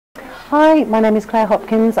Hi, my name is Claire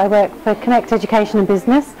Hopkins. I work for Connect Education and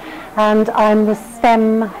Business, and I'm the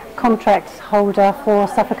STEM contract holder for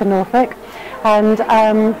Suffolk and Norfolk. And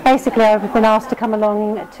basically I've been asked to come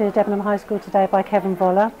along to Debenham High School today by Kevin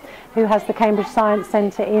Voller, who has the Cambridge Science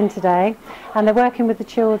Centre in today, and they're working with the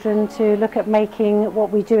children to look at making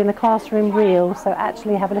what we do in the classroom real. So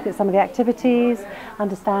actually have a look at some of the activities,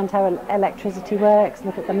 understand how electricity works,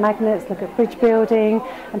 look at the magnets, look at bridge building,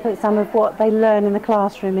 and put some of what they learn in the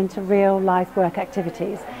classroom into real life work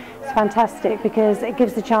activities. It's fantastic because it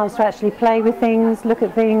gives the chance to actually play with things, look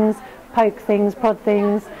at things, poke things, prod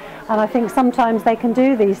things. And I think sometimes they can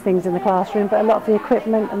do these things in the classroom, but a lot of the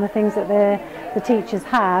equipment and the things that the teachers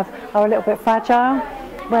have are a little bit fragile,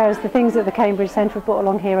 whereas the things that the Cambridge Centre have brought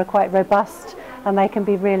along here are quite robust, and they can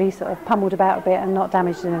be really sort of pummeled about a bit and not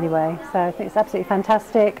damaged in any way. So I think it's absolutely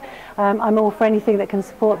fantastic. I'm all for anything that can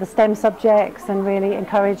support the STEM subjects and really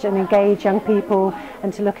encourage and engage young people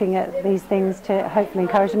into looking at these things to hopefully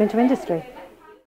encourage them into industry.